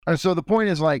And so the point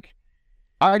is, like,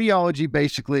 ideology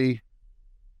basically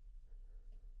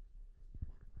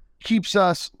keeps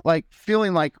us like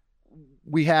feeling like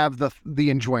we have the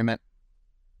enjoyment,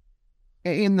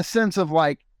 in the sense of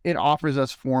like it offers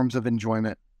us forms of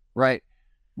enjoyment, right?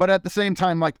 But at the same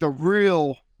time, like the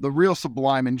real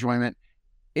sublime enjoyment,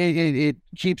 it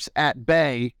keeps at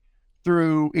bay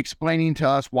through explaining to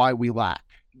us why we lack,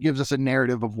 gives us a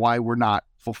narrative of why we're not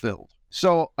fulfilled.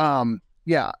 So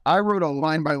yeah, I wrote a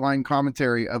line by line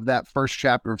commentary of that first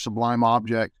chapter of Sublime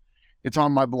Object. It's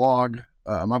on my blog.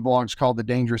 My blog's called The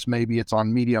Dangerous Maybe. It's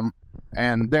on Medium,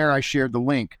 and there I shared the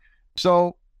link.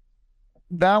 So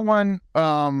that one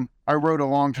I wrote a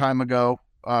long time ago,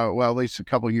 well, at least a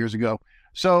couple of years ago.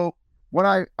 So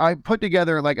when I put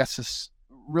together like a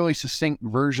really succinct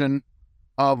version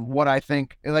of what I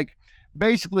think, like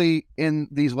basically in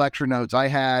these lecture notes, I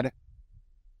had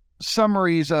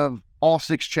summaries of all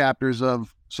 6 chapters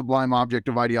of Sublime Object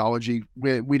of Ideology.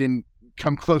 We didn't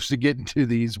come close to getting to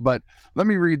these, but let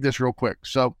me read this real quick.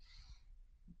 So,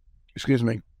 excuse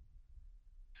me.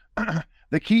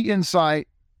 The key insight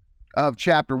of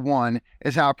chapter 1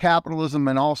 is how capitalism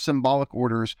and all symbolic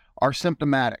orders are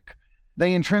symptomatic.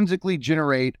 They intrinsically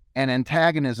generate an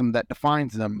antagonism that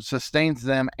defines them, sustains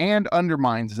them, and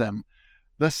undermines them.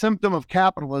 The symptom of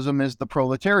capitalism is the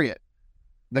proletariat.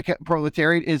 The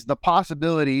proletariat is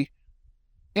the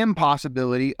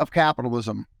impossibility of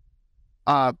capitalism.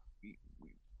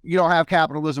 You don't have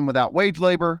capitalism without wage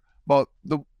labor, but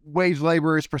the wage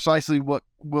labor is precisely what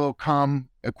will come,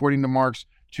 according to Marx,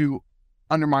 to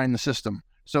undermine the system.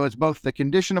 So it's both the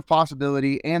condition of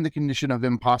possibility and the condition of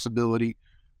impossibility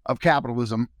of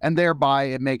capitalism, and thereby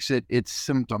it makes it its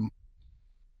symptom.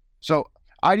 So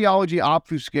ideology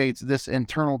obfuscates this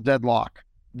internal deadlock,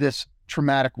 this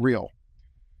traumatic real.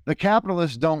 The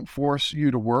capitalists don't force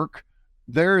you to work.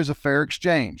 There is a fair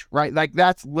exchange, right? Like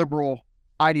that's liberal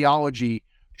ideology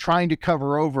trying to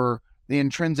cover over the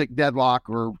intrinsic deadlock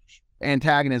or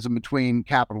antagonism between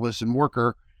capitalist and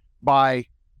worker by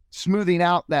smoothing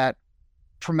out that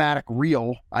traumatic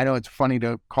real. I know it's funny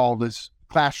to call this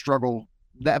class struggle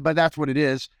that, but that's what it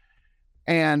is.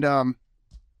 And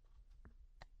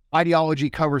ideology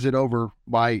covers it over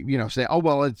by, saying, oh,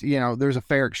 well, it's, there's a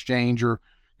fair exchange, or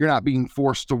you're not being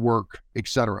forced to work,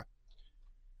 etc.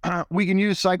 We can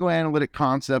use psychoanalytic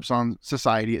concepts on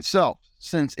society itself,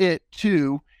 since it,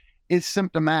 too, is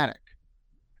symptomatic.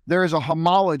 There is a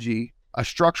homology, a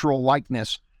structural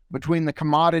likeness between the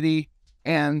commodity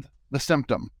and the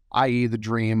symptom, i.e. the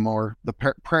dream or the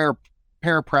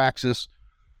parapraxis,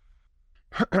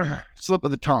 slip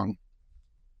of the tongue.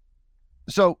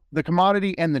 So the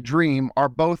commodity and the dream are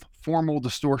both formal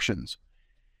distortions.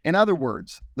 In other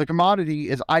words, the commodity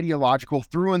is ideological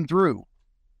through and through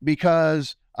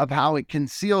because of how it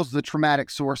conceals the traumatic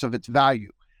source of its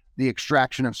value, the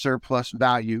extraction of surplus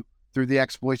value through the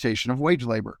exploitation of wage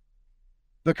labor.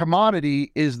 The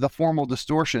commodity is the formal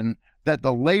distortion that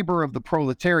the labor of the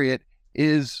proletariat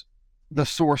is the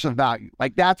source of value.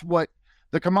 Like that's what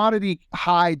the commodity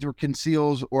hides or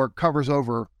conceals or covers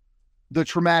over, the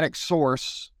traumatic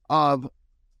source of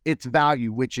its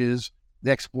value, which is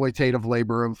the exploitative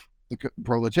labor of the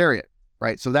proletariat,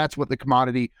 right? So that's what the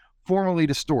commodity formally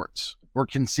distorts or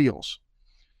conceals,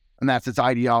 and that's its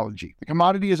ideology. The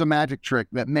commodity is a magic trick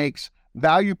that makes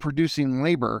value-producing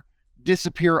labor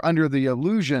disappear under the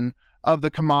illusion of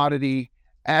the commodity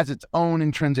as its own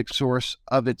intrinsic source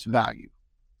of its value.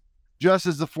 Just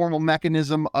as the formal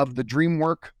mechanism of the dream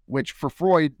work, which for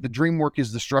Freud, the dream work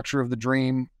is the structure of the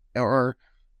dream or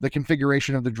the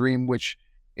configuration of the dream, which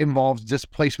involves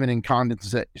displacement and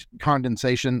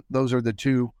condensation. Those are the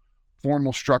two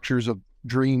formal structures of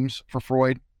dreams for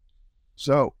Freud.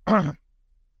 So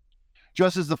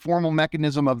just as the formal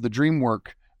mechanism of the dream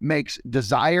work makes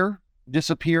desire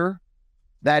disappear,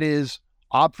 that is,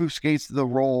 obfuscates the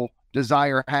role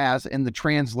desire has in the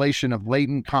translation of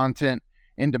latent content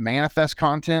into manifest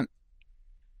content.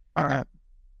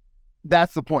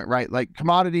 That's the point, right? Like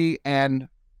commodity and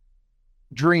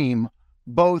dream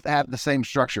both have the same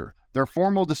structure. They're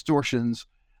formal distortions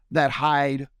that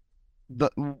hide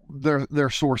their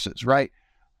sources, right?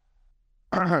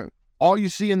 All you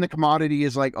see in the commodity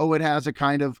is like, oh, it has a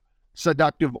kind of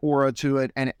seductive aura to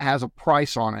it and it has a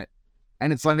price on it.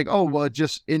 And it's like, oh, well, it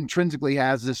just intrinsically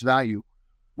has this value.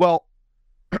 Well,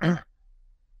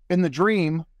 in the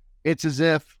dream, it's as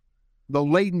if the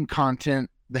latent content,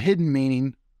 the hidden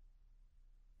meaning,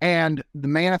 and the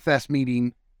manifest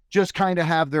meaning just kind of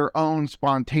have their own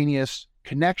spontaneous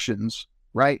connections,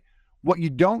 right? What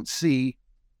you don't see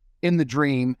in the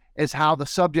dream is how the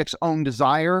subject's own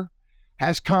desire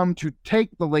has come to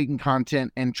take the latent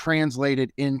content and translate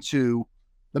it into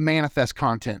the manifest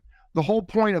content. The whole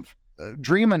point of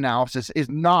dream analysis is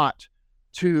not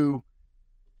to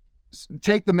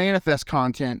take the manifest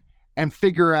content and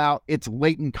figure out its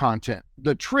latent content.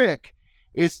 The trick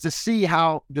is to see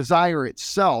how desire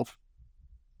itself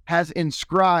has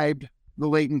inscribed the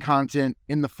latent content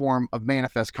in the form of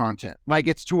manifest content. Like,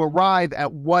 it's to arrive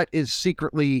at what is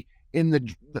secretly in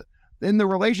the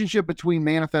relationship between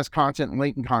manifest content and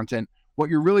latent content. What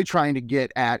you're really trying to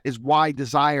get at is why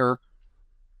desire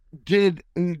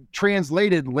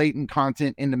translated latent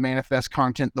content into manifest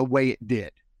content the way it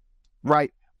did,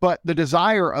 right? But the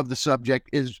desire of the subject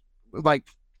is, like,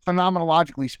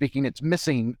 phenomenologically speaking, it's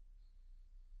missing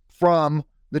from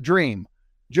the dream,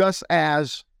 just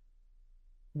as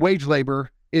wage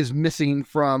labor is missing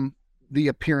from the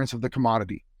appearance of the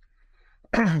commodity.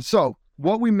 So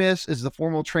what we miss is the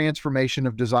formal transformation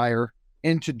of desire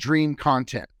into dream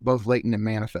content, both latent and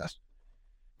manifest,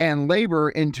 and labor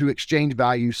into exchange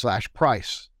value /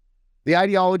 price. The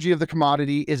ideology of the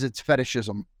commodity is its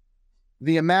fetishism.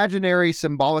 The imaginary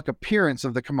symbolic appearance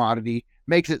of the commodity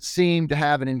makes it seem to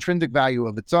have an intrinsic value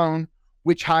of its own,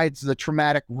 which hides the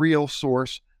traumatic real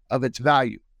source of its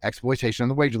value, exploitation of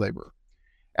the wage laborer.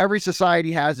 Every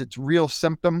society has its real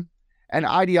symptom, and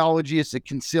ideology is the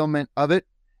concealment of it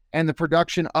and the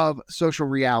production of social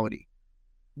reality,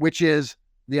 which is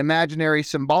the imaginary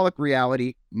symbolic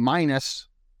reality minus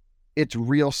its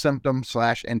real symptom /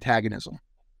 antagonism.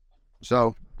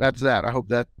 So that's that. I hope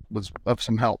that was of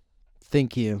some help.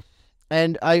 Thank you.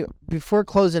 And before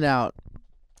closing out,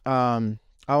 I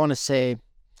want to say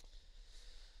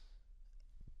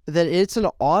that it's an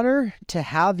honor to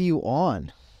have you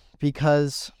on,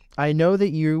 because I know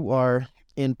that you are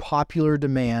in popular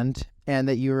demand and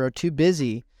that you are too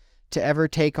busy to ever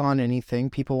take on anything.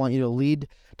 People want you to lead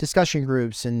discussion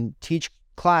groups and teach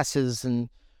classes and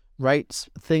write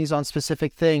things on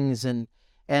specific things, and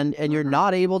you're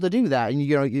not able to do that. And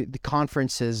the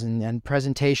conferences and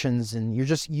presentations, and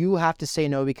you have to say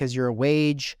no because you're a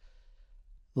wage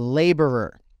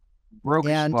laborer. Broke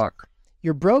as fuck.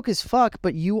 You're broke as fuck,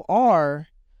 but you are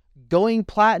going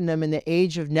platinum in the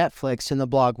age of Netflix in the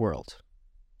blog world.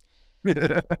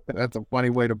 That's a funny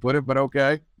way to put it, but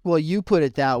okay. Well, you put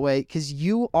it that way because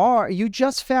you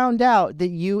just found out that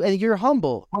you're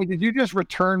humble. Wait, did you just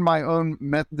return my own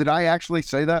method? Did I actually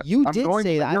say that? You did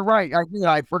say that. You're right.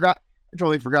 I forgot. I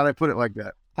totally forgot I put it like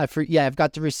that. I've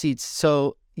got the receipts.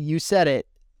 So you said it.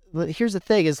 Here's the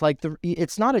thing is, like,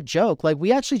 it's not a joke. Like,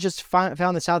 we actually just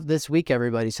found this out this week,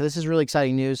 everybody. So this is really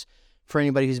exciting news for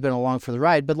anybody who's been along for the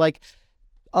ride. But, like,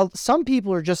 some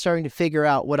people are just starting to figure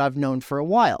out what I've known for a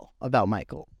while about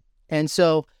Michael. And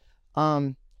so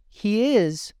he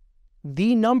is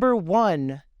the number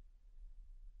one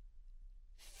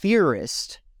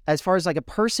theorist as far as, like, a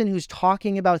person who's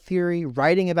talking about theory,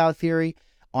 writing about theory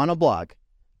on a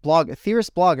a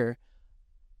theorist blogger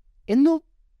in the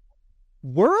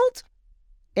world.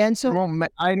 And so, well,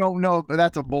 I don't know.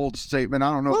 That's a bold statement. I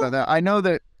don't know about that. I know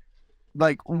that,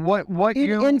 like, hold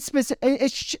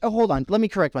on, let me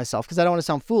correct myself because I don't want to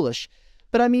sound foolish,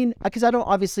 but I mean, because I don't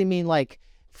obviously mean, like,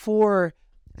 for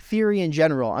theory in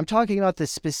general. I'm talking about the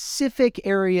specific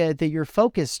area that you're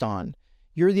focused on.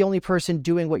 You're the only person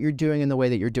doing what you're doing in the way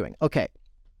that you're doing. Okay.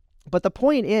 But the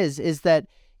point is that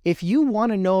if you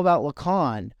want to know about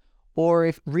Lacan, or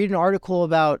if read an article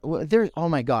about oh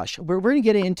my gosh, we're going to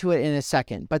get into it in a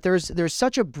second, but there's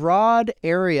such a broad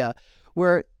area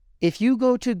where if you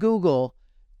go to Google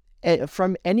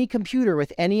from any computer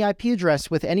with any IP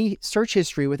address, with any search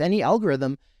history, with any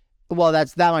algorithm, well,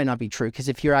 that might not be true, because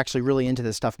if you're actually really into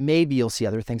this stuff, maybe you'll see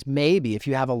other things. Maybe if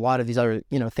you have a lot of these other,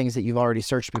 things that you've already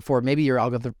searched before, maybe your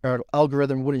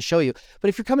algorithm wouldn't show you. But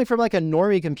if you're coming from, like, a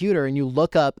normie computer and you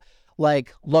look up,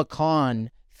 like, Lacan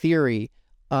theory,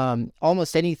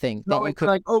 almost anything. No, it's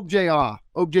like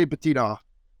objet petit a.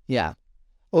 Yeah.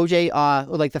 OJ,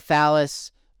 like the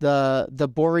phallus, the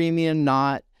Borremian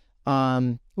knot.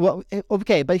 Well,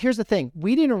 okay, but here's the thing.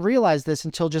 We didn't realize this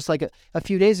until just like a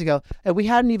few days ago, and we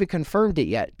hadn't even confirmed it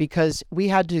yet because we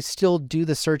had to still do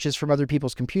the searches from other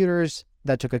people's computers.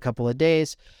 That took a couple of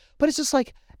days. But it's just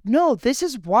like, no, this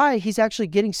is why he's actually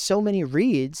getting so many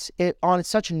reads on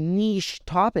such niche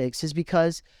topics, is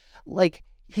because, like,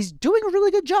 he's doing a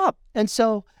really good job. And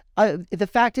so the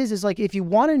fact is like, if you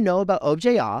want to know about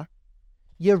objet,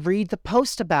 you read the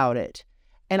post about it.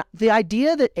 And the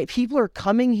idea that people are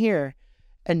coming here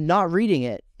and not reading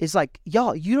it is like,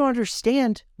 y'all, you don't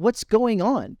understand what's going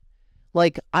on.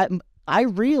 Like, I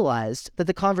realized that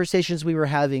the conversations we were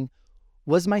having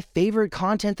was my favorite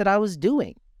content that I was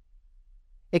doing.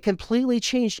 It completely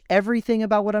changed everything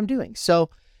about what I'm doing. So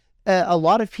a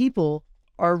lot of people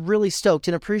are really stoked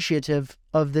and appreciative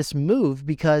of this move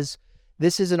because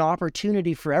this is an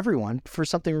opportunity for everyone for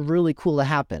something really cool to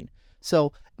happen.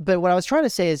 So, but what I was trying to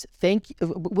say is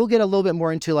we'll get a little bit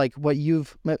more into like what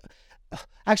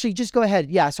actually just go ahead.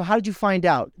 Yeah. So how did you find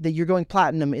out that you're going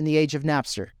platinum in the age of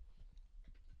Napster?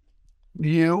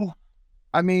 You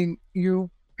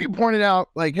pointed out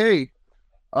like, hey,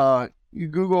 you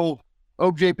Google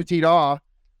OJ Petit A,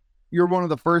 you're one of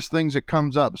the first things that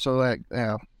comes up. So like,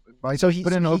 yeah, I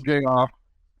put in OJ A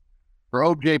for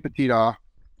OJ Petit A.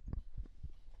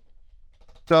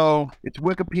 So it's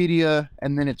Wikipedia,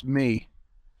 and then it's me.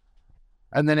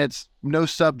 And then it's No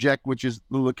Subject, which is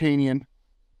the Lacanian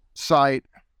site.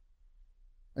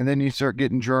 And then you start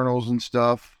getting journals and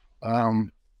stuff.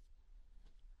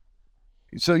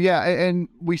 So yeah, and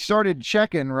we started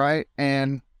checking, right?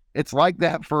 And it's like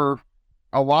that for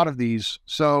a lot of these.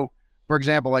 So, for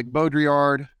example, like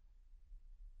Baudrillard,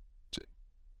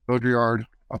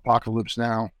 Apocalypse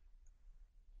Now.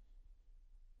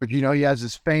 But he has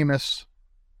this famous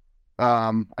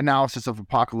analysis of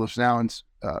Apocalypse Now and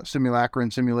simulacra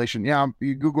and simulation. Yeah,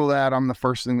 you Google that, I'm the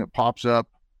first thing that pops up.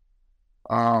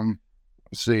 Let's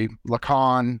see,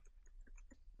 Lacan,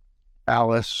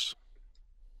 Alice.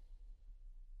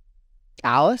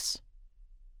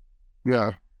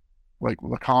 Yeah, like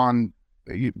Lacan,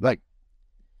 Lacan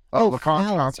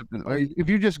concept. If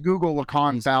you just Google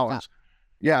Lacan phallus,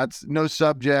 yeah, it's No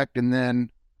Subject, and then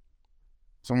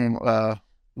someone,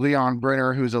 Leon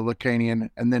Brenner, who's a Lacanian,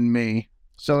 and then me.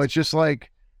 So it's just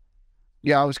like,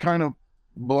 yeah, I was kind of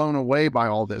blown away by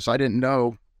all this. I didn't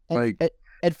know,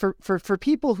 and for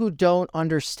people who don't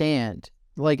understand,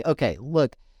 like, okay,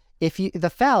 look,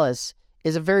 the phallus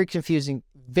is a very confusing,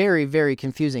 very, very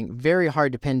confusing, very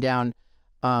hard to pin down.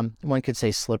 One could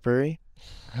say slippery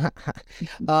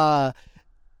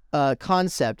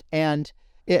concept, and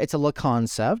it's a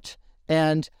concept,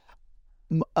 and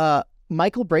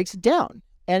Michael breaks it down.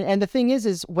 And the thing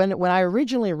is when I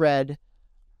originally read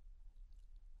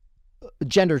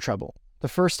Gender Trouble, the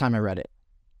first time I read it,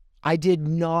 I did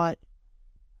not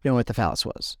know what the phallus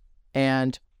was.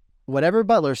 And whatever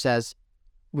Butler says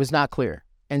was not clear.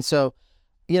 And so,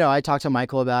 I talked to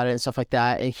Michael about it and stuff like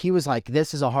that. And he was like,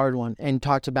 this is a hard one, and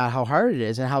talked about how hard it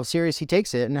is and how serious he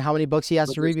takes it and how many books he has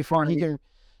to read before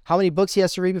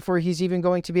he's even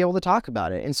going to be able to talk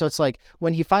about it. And so it's like,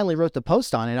 when he finally wrote the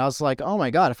post on it, I was like, oh my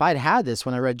God, if I'd had this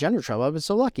when I read Gender Trouble, I've been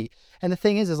so lucky. And the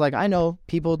thing is like, I know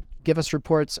people give us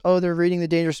reports, oh, they're reading The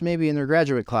Dangerous Maybe in their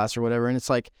graduate class or whatever. And it's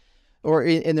like, or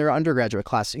in their undergraduate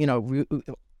class,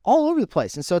 all over the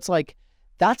place. And so it's like,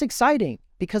 that's exciting,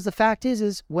 because the fact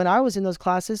is when I was in those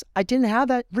classes, I didn't have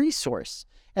that resource.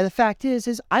 And the fact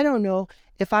is I don't know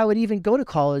if I would even go to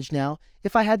college now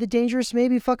if I had the Dangerous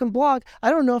Maybe fucking blog. I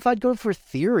don't know if I'd go for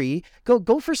theory,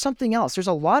 go for something else. There's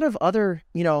a lot of other,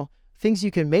 things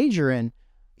you can major in,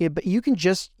 but you can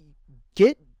just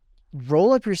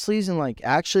roll up your sleeves and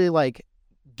actually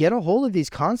get a hold of these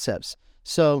concepts.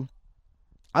 So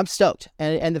I'm stoked.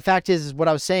 And the fact is what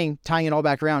I was saying, tying it all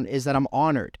back around, is that I'm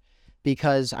honored,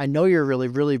 because I know you're a really,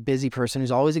 really busy person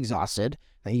who's always exhausted,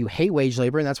 and you hate wage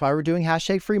labor, and that's why we're doing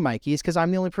 #FreeMikey's, because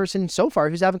I'm the only person so far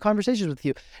who's having conversations with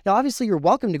you. Now, obviously, you're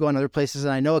welcome to go on other places,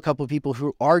 and I know a couple of people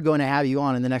who are going to have you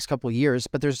on in the next couple of years,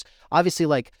 but there's obviously,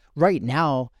 right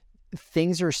now,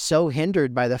 things are so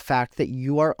hindered by the fact that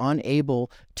you are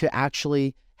unable to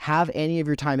actually have any of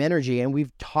your time, energy, and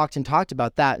we've talked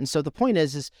about that. And so the point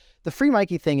is the Free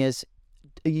Mikey thing is,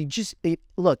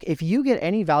 look, if you get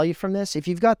any value from this, if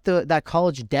you've got that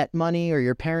college debt money or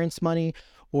your parents' money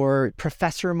or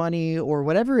professor money or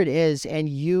whatever it is, and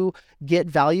you get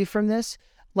value from this,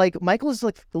 Michael is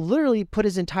literally put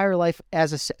his entire life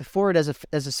forward as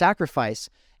a sacrifice,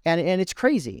 and it's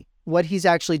crazy what he's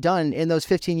actually done in those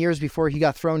 15 years before he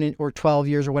got thrown in, or 12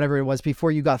 years or whatever it was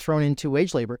before you got thrown into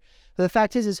wage labor. But the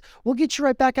fact is we'll get you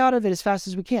right back out of it as fast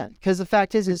as we can, because the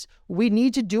fact is we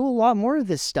need to do a lot more of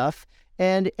this stuff.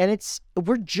 And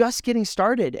we're just getting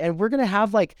started, and we're going to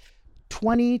have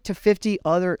 20 to 50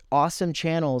 other awesome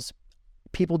channels,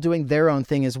 people doing their own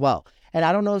thing as well. And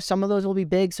I don't know if some of those will be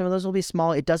big, some of those will be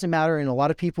small. It doesn't matter. And a lot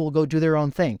of people will go do their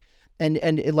own thing. And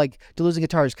Deleuze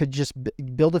Guitars could just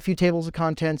build a few tables of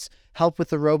contents, help with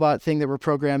the robot thing that we're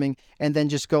programming, and then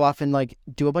just go off and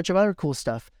do a bunch of other cool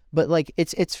stuff. But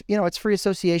it's free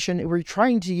association. We're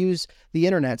trying to use the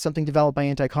internet, something developed by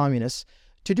anti-communists,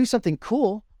 to do something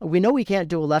cool. We know we can't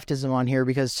do a leftism on here,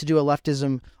 because to do a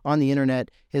leftism on the internet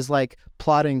is like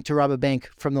plotting to rob a bank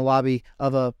from the lobby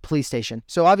of a police station.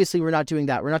 So obviously we're not doing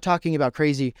that. We're not talking about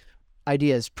crazy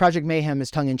ideas. Project Mayhem is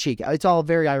tongue-in-cheek. It's all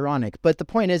very ironic. But the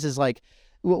point is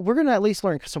we're going to at least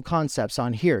learn some concepts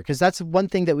on here, because that's one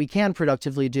thing that we can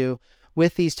productively do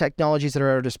with these technologies that are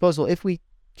at our disposal, if we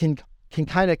can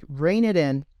kind of rein it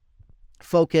in,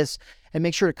 focus, and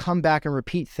make sure to come back and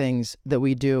repeat things that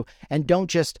we do, and don't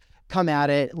just come at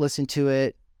it, listen to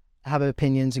it, have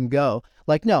opinions and go.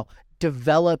 Like, no,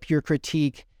 develop your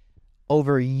critique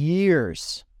over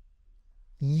years.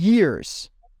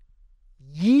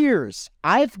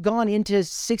 I've gone into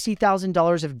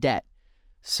 $60,000 of debt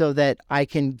so that I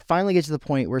can finally get to the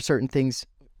point where certain things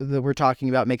that we're talking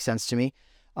about make sense to me.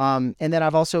 And then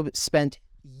I've also spent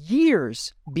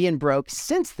years being broke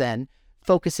since then,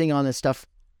 focusing on this stuff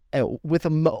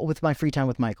with my free time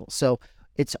with Michael. So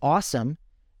it's awesome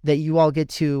that you all get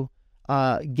to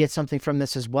get something from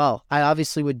this as well. I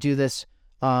obviously would do this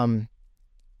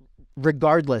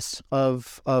regardless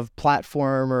of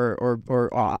platform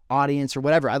or audience or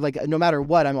whatever. I like, no matter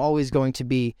what, I'm always going to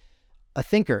be a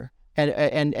thinker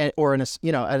and or an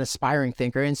aspiring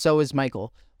thinker, and so is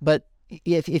Michael. But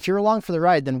if you're along for the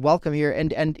ride, then welcome here.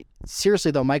 And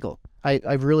seriously though, Michael,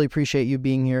 I really appreciate you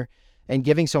being here and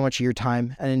giving so much of your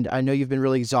time. And I know you've been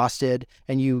really exhausted,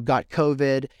 and you got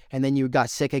COVID, and then you got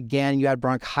sick again. You had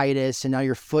bronchitis, and now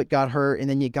your foot got hurt, and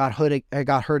then you got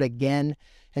hurt again.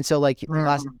 And so like the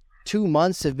last 2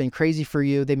 months have been crazy for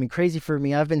you. They've been crazy for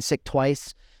me. I've been sick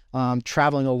twice,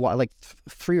 traveling a lot, like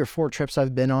 3 or 4 trips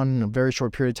I've been on in a very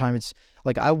short period of time. It's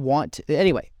like,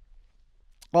 anyway,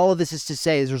 all of this is to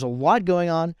say is there's a lot going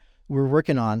on, we're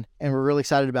working on, and we're really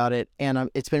excited about it. And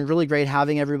it's been really great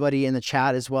having everybody in the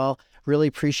chat as well. Really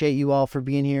appreciate you all for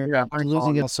being here. Yeah, I'm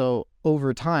losing it. Also,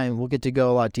 over time, we'll get to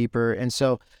go a lot deeper. And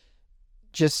so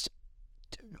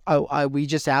we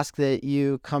just ask that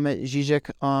you come at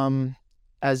ŽIŽEK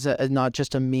as not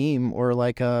just a meme or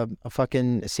like a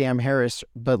fucking Sam Harris,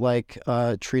 but like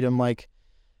treat him like,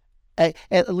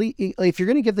 at least, if you're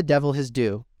going to give the devil his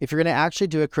due, if you're going to actually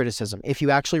do a criticism, if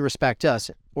you actually respect us,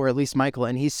 or at least Michael,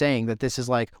 and he's saying that this is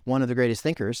like one of the greatest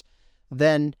thinkers,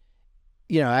 then,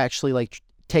 actually like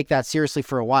take that seriously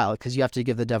for a while, because you have to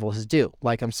give the devil his due.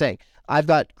 Like I'm saying, I've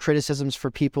got criticisms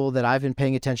for people that I've been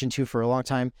paying attention to for a long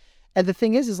time. And the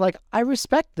thing is like, I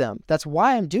respect them. That's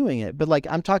why I'm doing it. But like,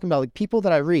 I'm talking about like people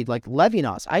that I read, like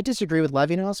Levinas. I disagree with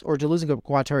Levinas or Deleuze and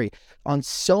Guattari on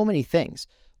so many things.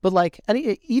 But like,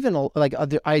 even like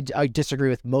I disagree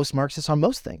with most Marxists on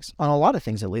most things, on a lot of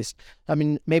things at least. I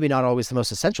mean, maybe not always the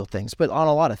most essential things, but on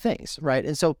a lot of things, right?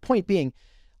 And so point being,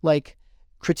 like,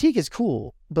 critique is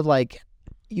cool, but like,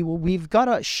 we've got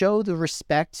to show the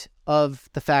respect of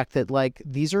the fact that like,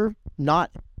 these are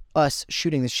not us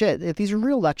shooting the shit. These are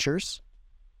real lectures.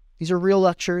 These are real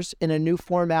lectures in a new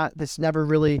format that's never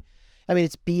really,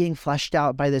 it's being fleshed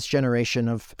out by this generation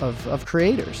of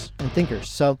creators and thinkers.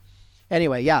 So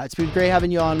anyway, yeah, it's been great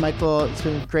having you on, Michael. It's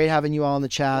been great having you all in the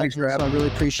chat. Thanks for having me. I really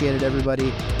appreciate it, everybody.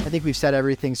 I think we've said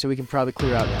everything, so we can probably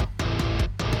clear out now.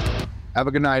 Have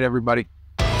a good night, everybody.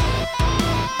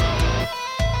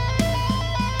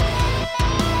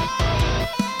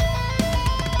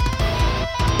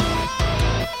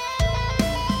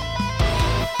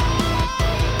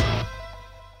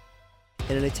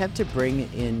 In an attempt to bring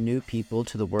in new people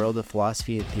to the world of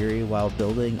philosophy and theory while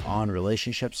building on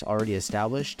relationships already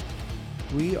established,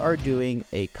 we are doing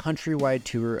a countrywide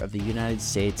tour of the United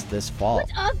States this fall.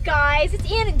 What's up, guys?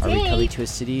 It's Ann and Are we Dave. coming to a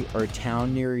city or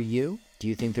town near you? Do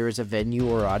you think there is a venue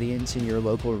or audience in your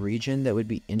local region that would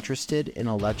be interested in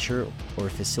a lecture or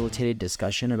facilitated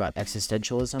discussion about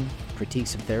existentialism,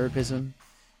 critiques of therapism,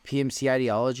 PMC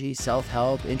ideology,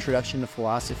 self-help, introduction to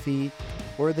philosophy,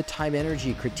 or the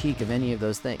time-energy critique of any of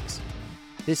those things?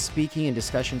 This speaking and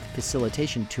discussion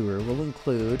facilitation tour will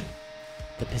include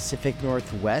the Pacific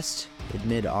Northwest in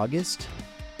mid-August,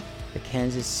 the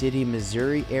Kansas City,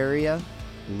 Missouri area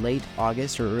late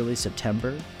August or early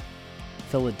September,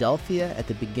 Philadelphia at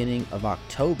the beginning of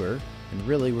October, and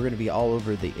really we're going to be all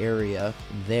over the area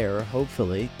there,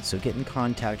 hopefully, so get in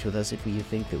contact with us if you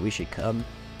think that we should come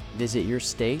visit your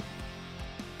state.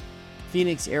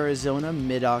 Phoenix, Arizona,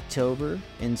 mid-October,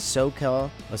 and SoCal,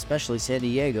 especially San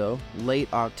Diego,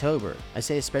 late October. I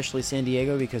say especially San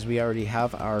Diego because we already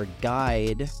have our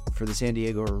guide for the San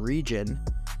Diego region.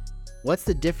 What's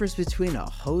the difference between a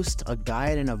host, a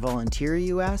guide, and a volunteer,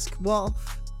 you ask? Well,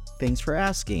 thanks for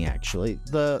asking, actually.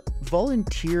 The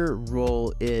volunteer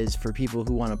role is for people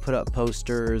who want to put up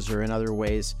posters or in other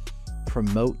ways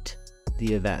promote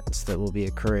the events that will be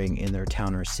occurring in their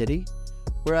town or city,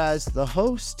 whereas the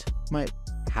host might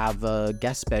have a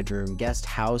guest bedroom, guest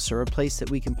house, or a place that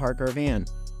we can park our van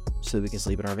so that we can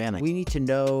sleep in our van. We need to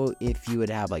know if you would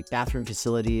have like bathroom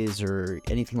facilities or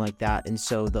anything like that, and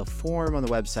so the form on the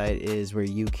website is where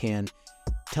you can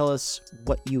tell us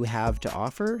what you have to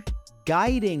offer.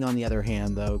 Guiding, on the other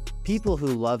hand, though, people who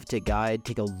love to guide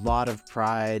take a lot of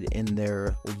pride in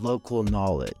their local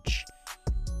knowledge.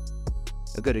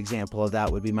 A good example of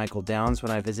that would be Michael Downs when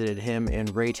I visited him in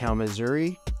Raytown,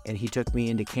 Missouri, and he took me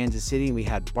into Kansas City, and we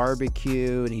had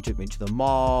barbecue, and he took me to the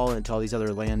mall and to all these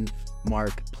other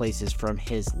landmark places from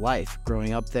his life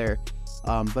growing up there.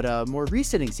 But a more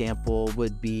recent example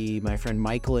would be my friend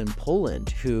Michael in Poland,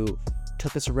 who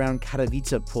took us around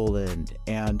Katowice, Poland,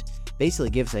 and basically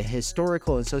gives a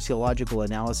historical and sociological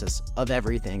analysis of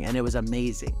everything, and it was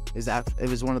amazing. It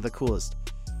was one of the coolest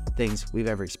things we've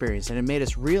ever experienced, and it made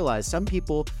us realize some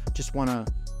people just want to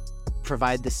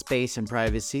provide the space and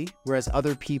privacy, whereas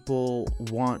other people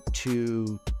want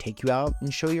to take you out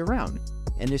and show you around.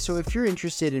 And so if you're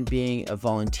interested in being a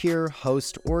volunteer,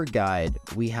 host, or guide,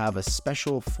 we have a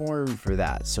special form for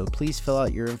that. So please fill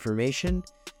out your information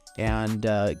and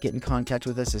get in contact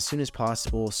with us as soon as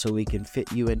possible so we can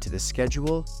fit you into the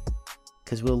schedule,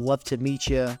 because we'll love to meet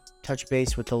you, touch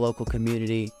base with the local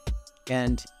community.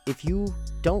 And if you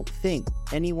don't think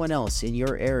anyone else in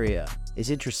your area is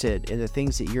interested in the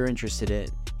things that you're interested in,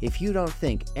 if you don't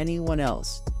think anyone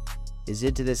else is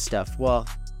into this stuff, well,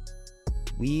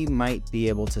 we might be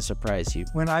able to surprise you.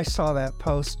 When I saw that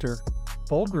poster,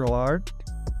 Boulder Art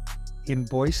in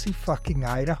Boise, fucking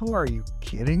Idaho, are you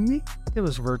kidding me? It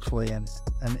was virtually an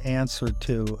answer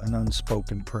to an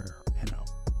unspoken prayer, It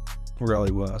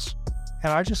really was.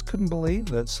 And I just couldn't believe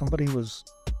that somebody was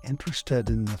interested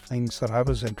in the things that I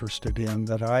was interested in,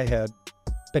 that I had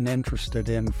been interested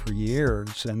in for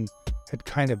years and had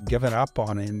kind of given up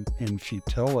on in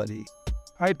futility.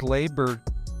 I'd labored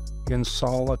in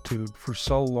solitude for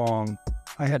so long.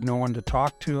 I had no one to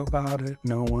talk to about it,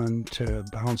 no one to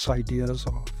bounce ideas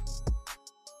off.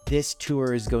 This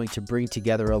tour is going to bring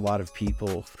together a lot of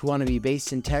people who want to be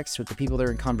based in text with the people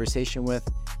they're in conversation with,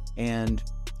 and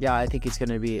yeah, I think it's going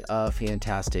to be a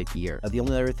fantastic year. The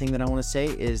only other thing that I want to say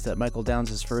is that Michael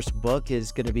Downs' first book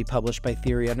is going to be published by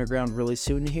Theory Underground really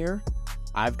soon here.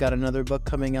 I've got another book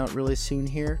coming out really soon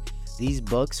here. These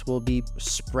books will be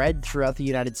spread throughout the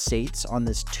United States on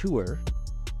this tour.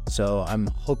 So I'm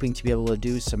hoping to be able to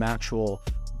do some actual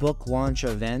book launch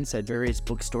events at various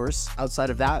bookstores.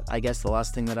 Outside of that, I guess the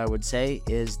last thing that I would say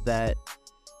is that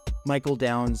Michael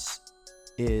Downs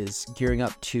is gearing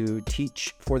up to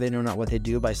teach For They Know Not What They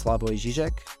Do by Slavoj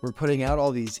Žižek. We're putting out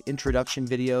all these introduction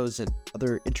videos and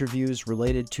other interviews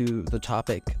related to the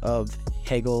topic of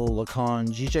Hegel, Lacan,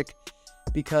 Žižek,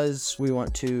 because we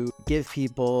want to give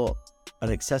people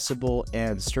an accessible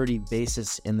and sturdy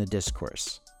basis in the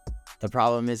discourse. The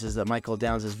problem is that Michael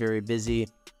Downs is very busy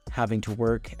having to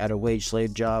work at a wage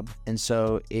slave job. And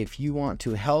so if you want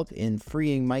to help in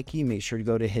freeing Mikey, make sure to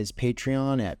go to his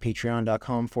Patreon at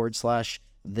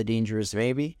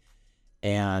patreon.com/thedangerousbaby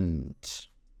and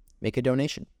make a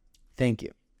donation. Thank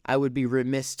you. I would be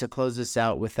remiss to close this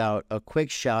out without a quick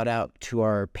shout out to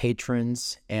our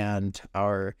patrons and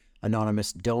our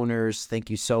anonymous donors. Thank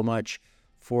you so much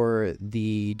for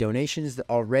the donations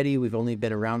already. We've only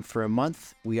been around for a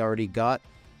month. We already got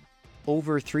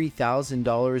over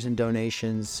 $3,000 in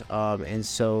donations, and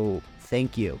so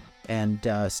thank you. And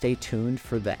stay tuned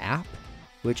for the app,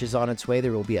 which is on its way.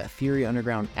 There will be a Theory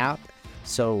Underground app.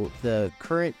 So the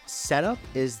current setup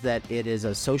is that it is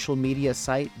a social media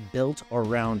site built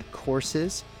around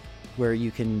courses, where you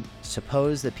can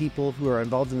suppose that people who are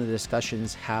involved in the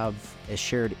discussions have a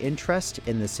shared interest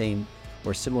in the same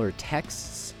or similar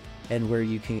texts, and where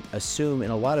you can assume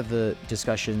in a lot of the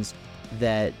discussions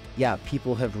that, yeah,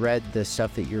 people have read the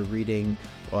stuff that you're reading,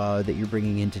 that you're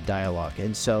bringing into dialogue.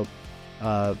 And so,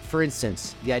 for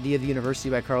instance, The Idea of the University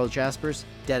by Carl Jaspers,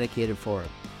 dedicated for him.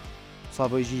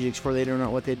 Slavoj Žižek's For They Know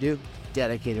Not What They Do,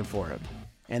 dedicated for him.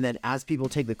 And then as people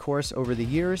take the course over the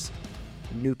years,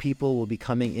 new people will be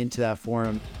coming into that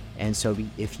forum. And so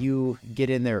if you get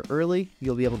in there early,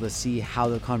 you'll be able to see how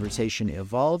the conversation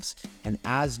evolves. And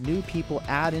as new people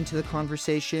add into the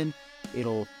conversation,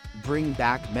 it'll bring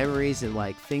back memories and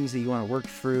like things that you want to work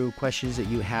through, questions that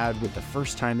you had with the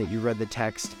first time that you read the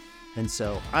text. And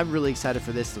so I'm really excited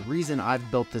for this. The reason I've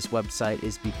built this website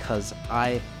is because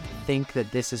I think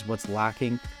that this is what's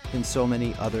lacking in so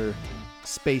many other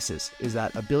spaces, is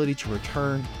that ability to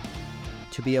return,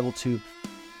 to be able to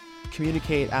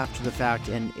communicate after the fact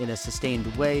and in a sustained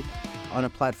way on a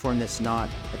platform that's not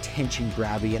attention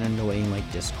grabby and annoying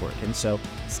like Discord. And so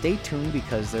stay tuned,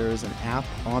 because there is an app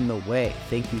on the way.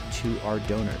 Thank you to our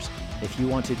donors. If you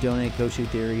want to donate, go to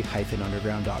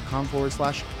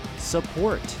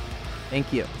theory-underground.com/support.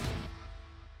 Thank you.